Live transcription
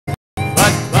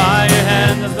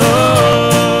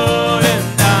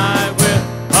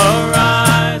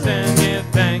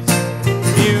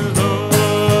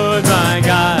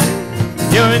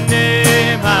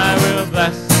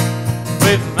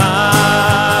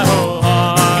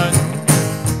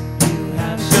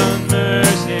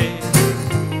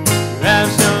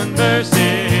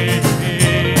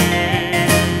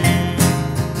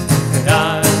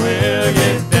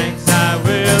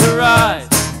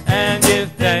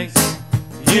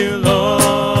you,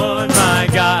 Lord, my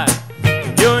God.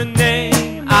 Your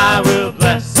name I will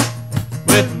bless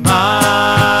with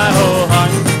my whole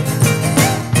heart.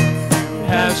 You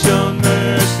have shown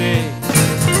mercy,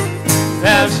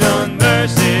 have shown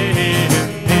mercy to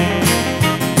me,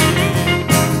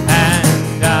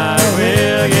 and I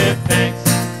will give thanks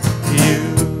to you,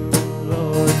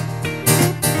 Lord,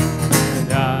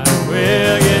 and I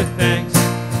will give thanks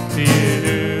to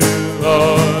you,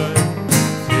 Lord,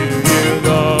 to you,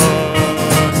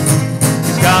 Lord.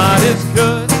 'Cause God is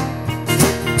good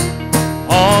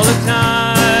all the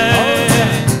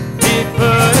time. He put a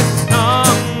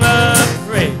song of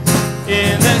praise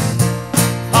in this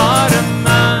heart of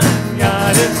mine.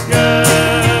 God is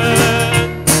good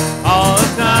all the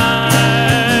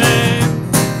time.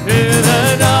 Through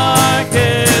the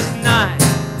darkest night,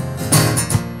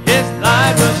 His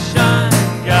light will shine.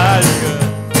 God is good.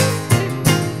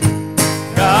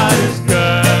 God is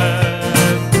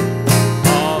good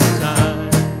all the time.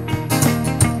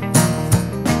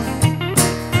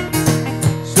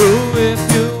 So if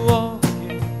you're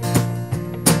walking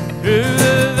through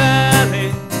the valley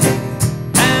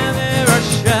and there are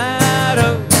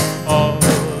shadows all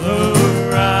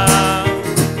around,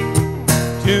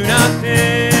 do not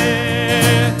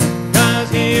fear, 'cause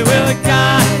He will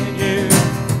guide you.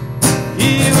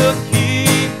 He will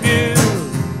keep you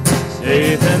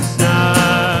safe and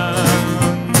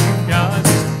sound.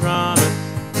 God's promise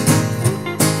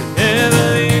to never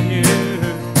leave you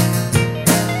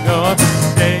nor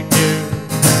forsake you,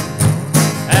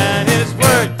 and His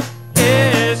word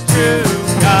is true.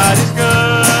 God is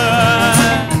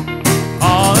good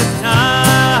all the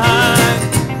time.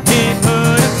 He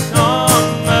put a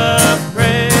song of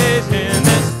praise in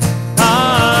this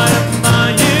heart of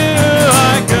mine. You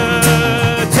are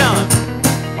good. Tell Him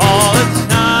all the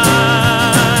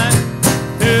time.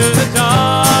 Through the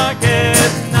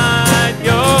darkest night,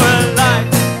 your light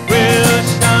will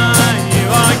shine. You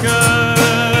are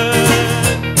good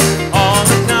all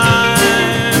the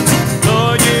time.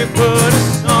 Lord, you put a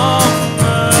song of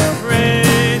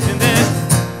praise in this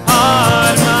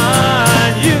heart of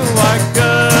mine. You are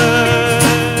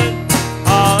good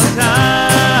all the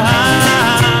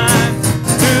time.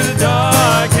 Through the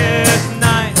darkest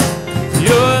night,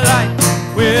 your light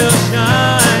will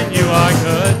shine. You are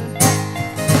good.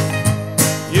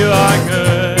 You are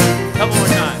good. Couple more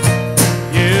times.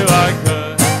 You are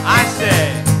good. I say,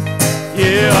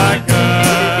 you are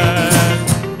good.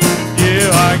 You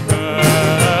are good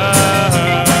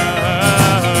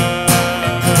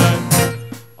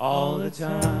all the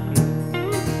time.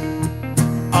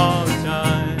 All the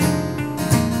time.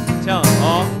 Tell Him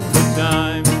all the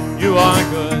time. You are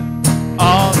good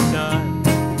all the time.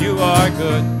 You are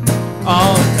good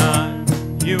all the time.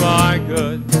 You are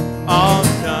good all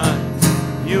the time.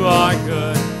 You are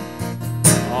good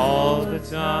all the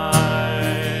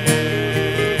time.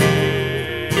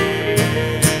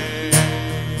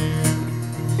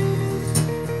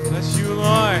 Bless you,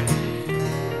 Lord.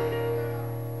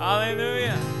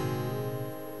 Hallelujah.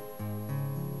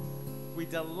 We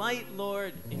delight,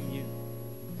 Lord, in you.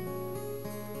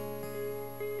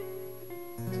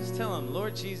 Just tell Him,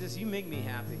 Lord Jesus, you make me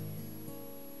happy.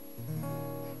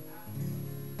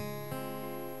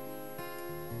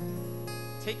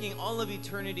 Taking all of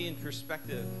eternity in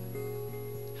perspective,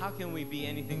 how can we be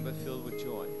anything but filled with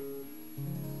joy?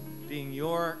 Being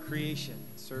your creation,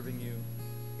 serving you.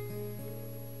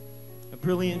 A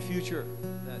brilliant future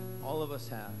that all of us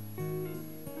have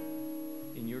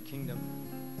in your kingdom.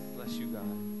 Bless you,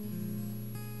 God.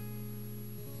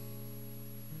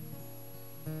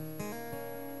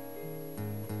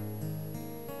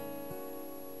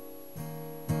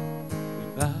 We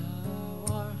bow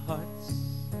our hearts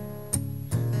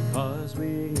because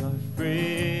we are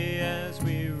free as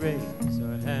we raise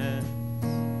our hands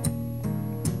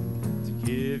to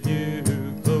give you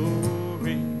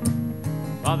glory,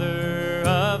 Father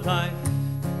of life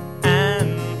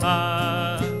and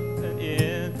love and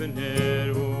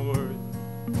infinite worth.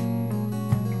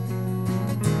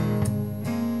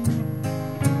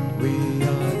 We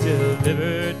are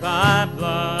delivered by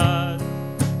blood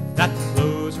that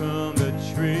flows from the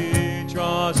tree,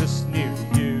 draws us near to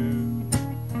you.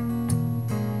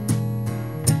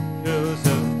 Hills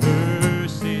of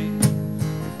mercy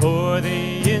for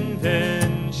the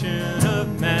invention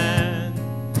of man,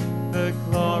 the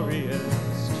glorious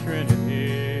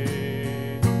Trinity.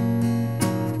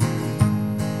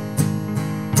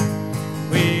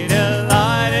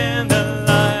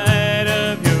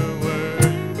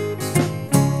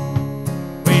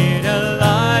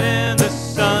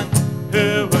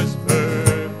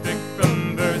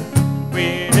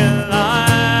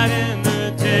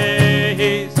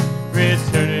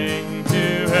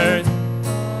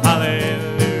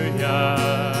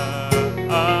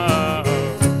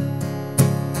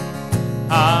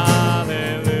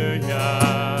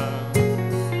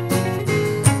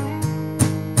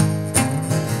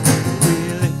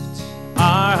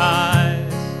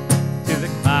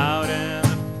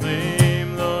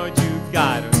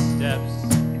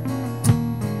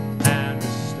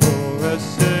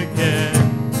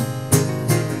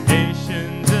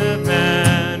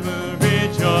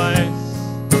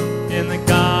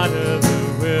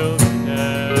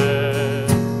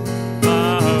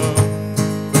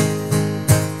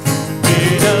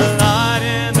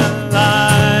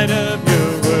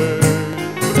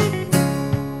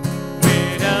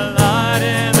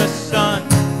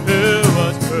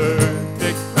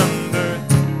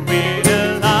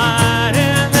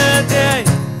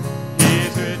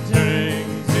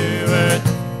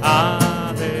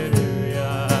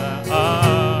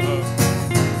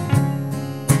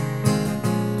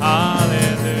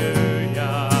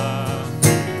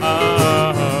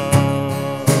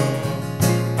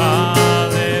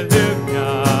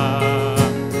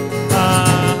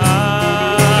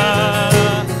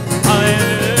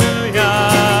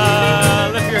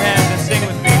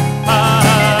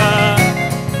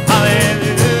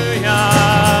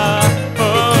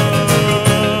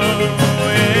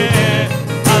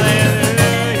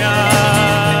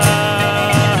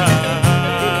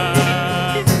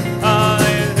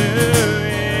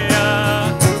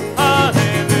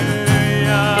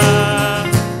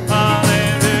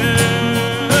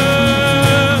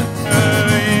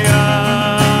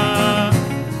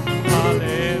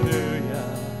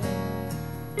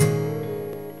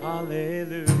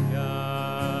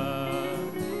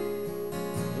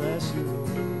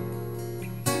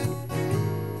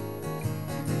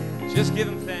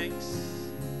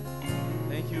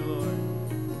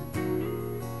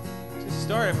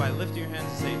 start it by lifting your hands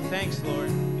and say, thanks,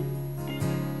 Lord.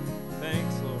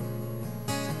 Thanks,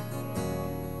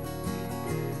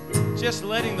 Lord. Just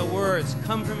letting the words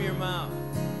come from your mouth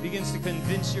begins to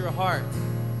convince your heart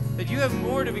that you have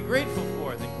more to be grateful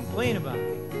for than complain about.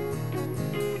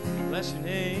 Bless your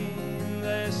name,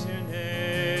 bless your name.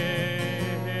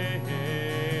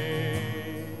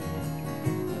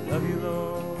 I love you, Lord.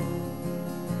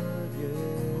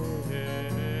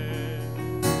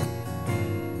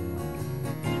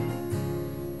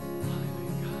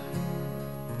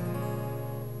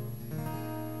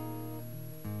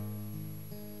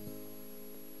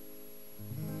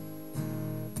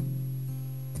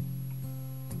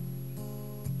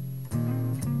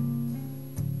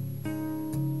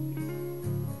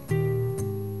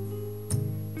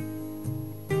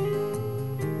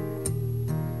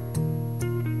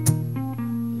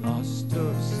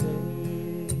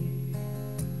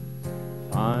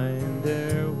 Find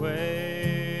their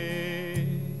way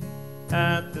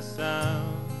at the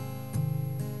sound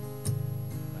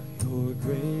of your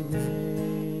great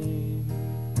name.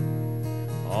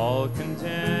 All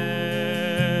condemned,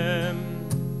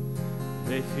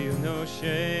 they feel no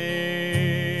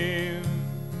shame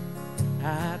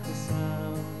at the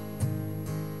sound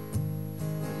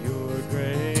of your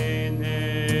great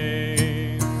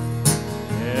name.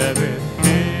 Every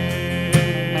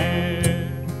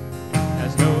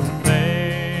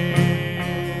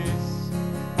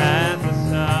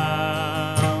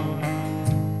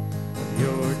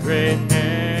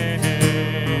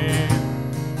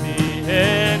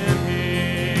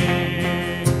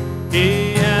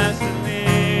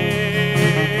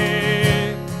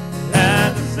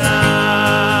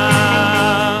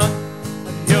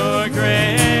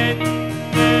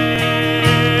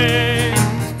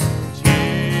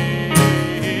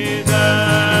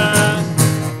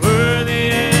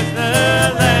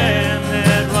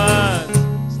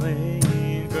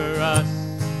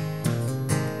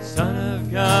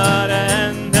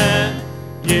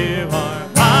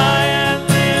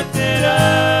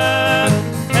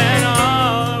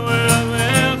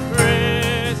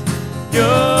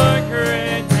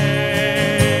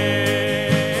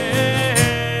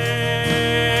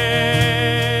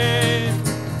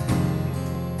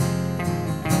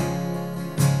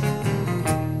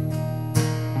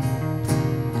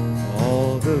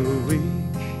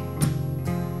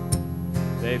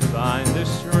find the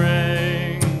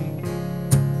strength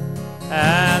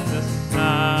at the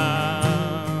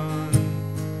sound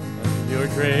of your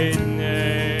great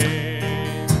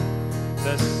name.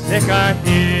 The sick are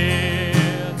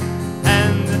healed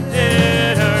and the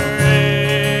dead are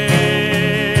raised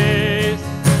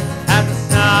at the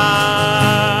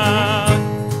sound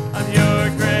of your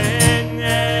great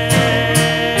name.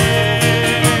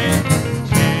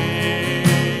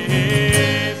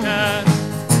 Jesus,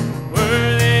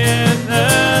 worthy is the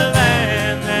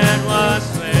Lamb that was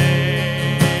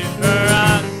slain for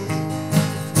us,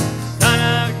 Son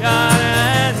of God,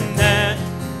 and that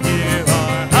you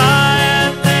are high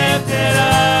and lifted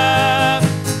up,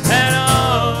 and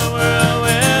all the world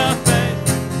will face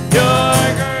your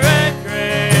great,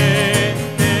 great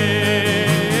name.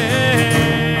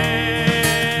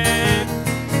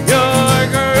 Your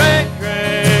great,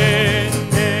 great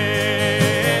name.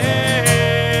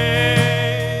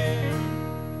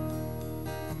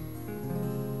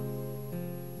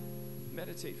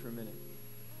 Meditate for a minute.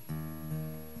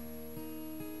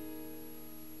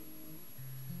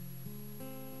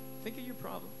 Think of your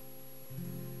problem.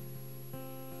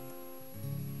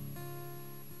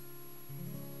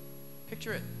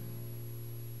 Picture it.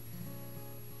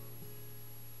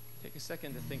 Take a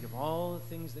second to think of all the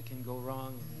things that can go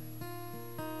wrong,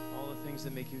 all the things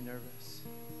that make you nervous.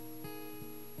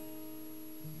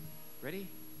 Ready?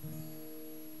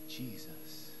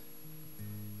 Jesus.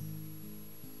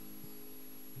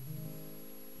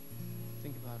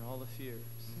 Think about all the fears.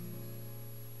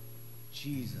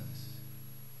 Jesus.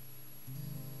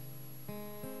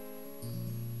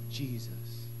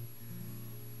 Jesus.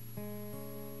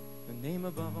 The name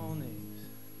above all names.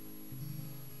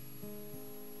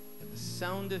 At the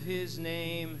sound of his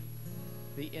name,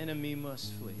 the enemy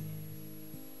must flee.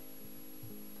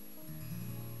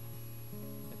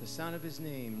 At the sound of his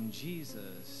name,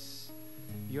 Jesus,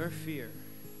 your fear,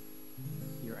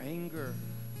 your anger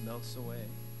melts away.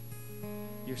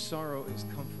 Your sorrow is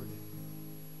comforted.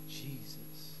 Jesus.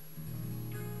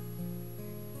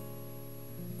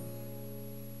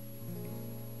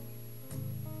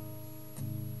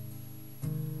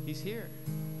 He's here.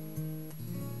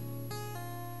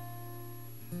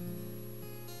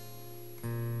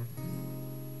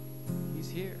 He's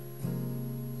here.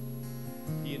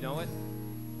 Do you know it?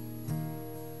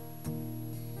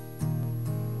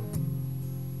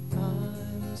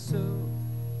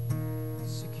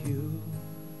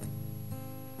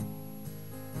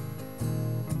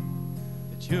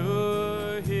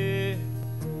 you're here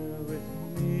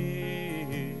with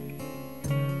me.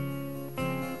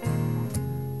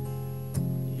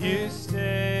 You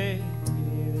stay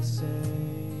the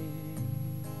same.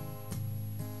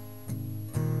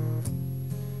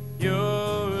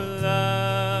 Your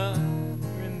love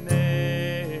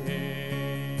remains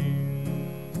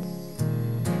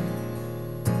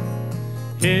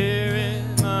here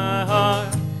in my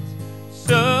heart,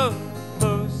 so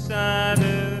close I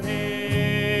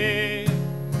believe.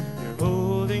 You're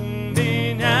holding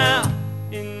me now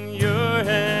in your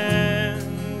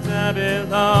hands. I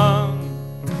belong.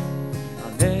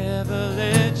 I'll never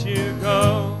let you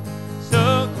go.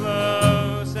 So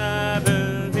close I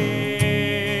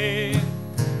believe.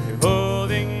 You're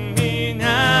holding me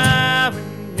now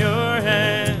in your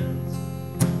hands.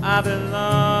 I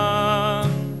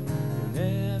belong. You'll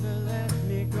never let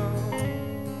me go.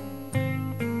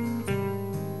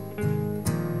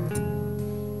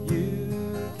 You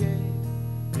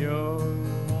gave your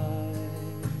life,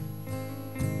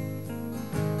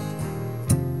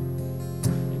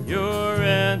 your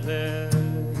endless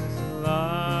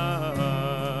love.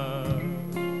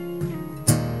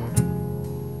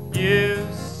 You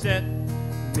set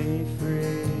me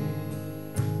free.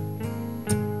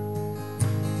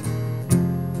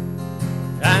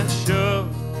 And show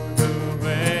the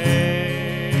way.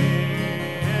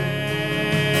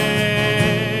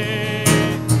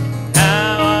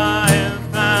 Now I am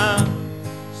found,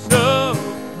 so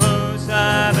close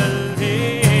I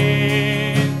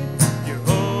believe. You're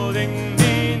holding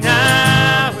me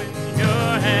now in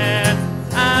your hand.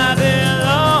 I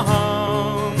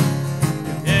belong.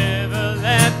 You never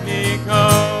let me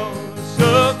go.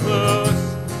 So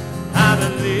close I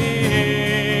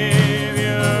believe.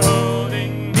 You're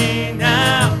holding me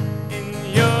now in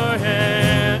your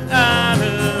hand. I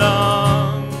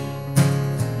belong.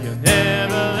 You'll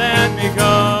never let me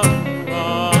go.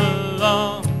 All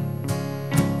along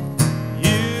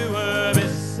you were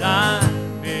beside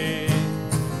me,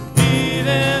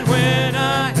 even when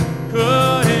I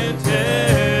couldn't tell.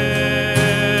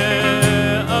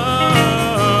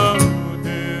 Oh,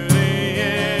 through the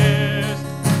years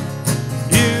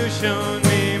you've shown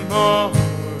me more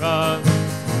of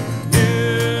you,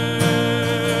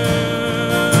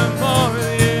 more of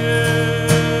you.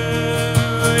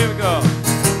 Here we go.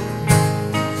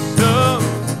 So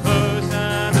close I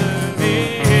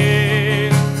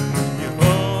believe. You're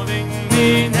holding me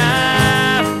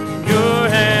now in your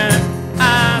hand. I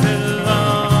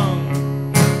belong.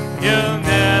 You'll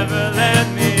never let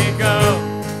me go.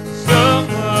 So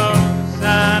close I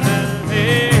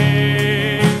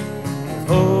believe.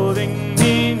 Holding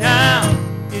me now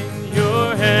in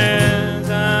your hands.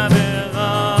 I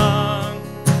belong.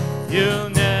 You'll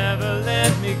never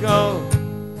let me go.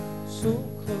 So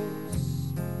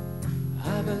close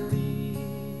I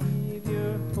believe.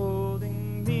 You're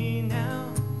holding me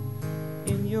now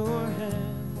in your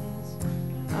hands.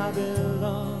 I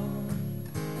belong.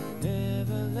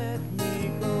 Never let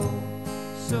me go.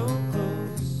 So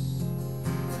close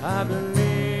I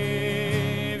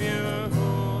believe. You're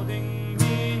holding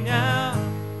me now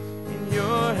in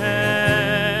your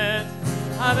hands.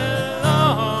 I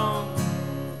belong.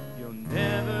 You'll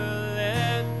never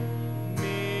let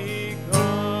me go.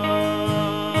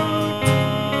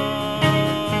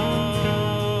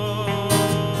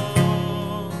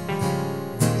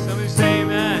 Somebody say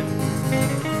amen.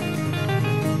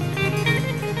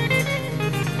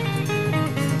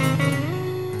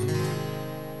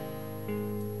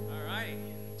 All right,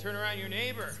 turn around your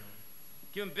neighbor,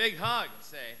 give him a big hug and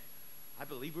say, I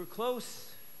believe we're close.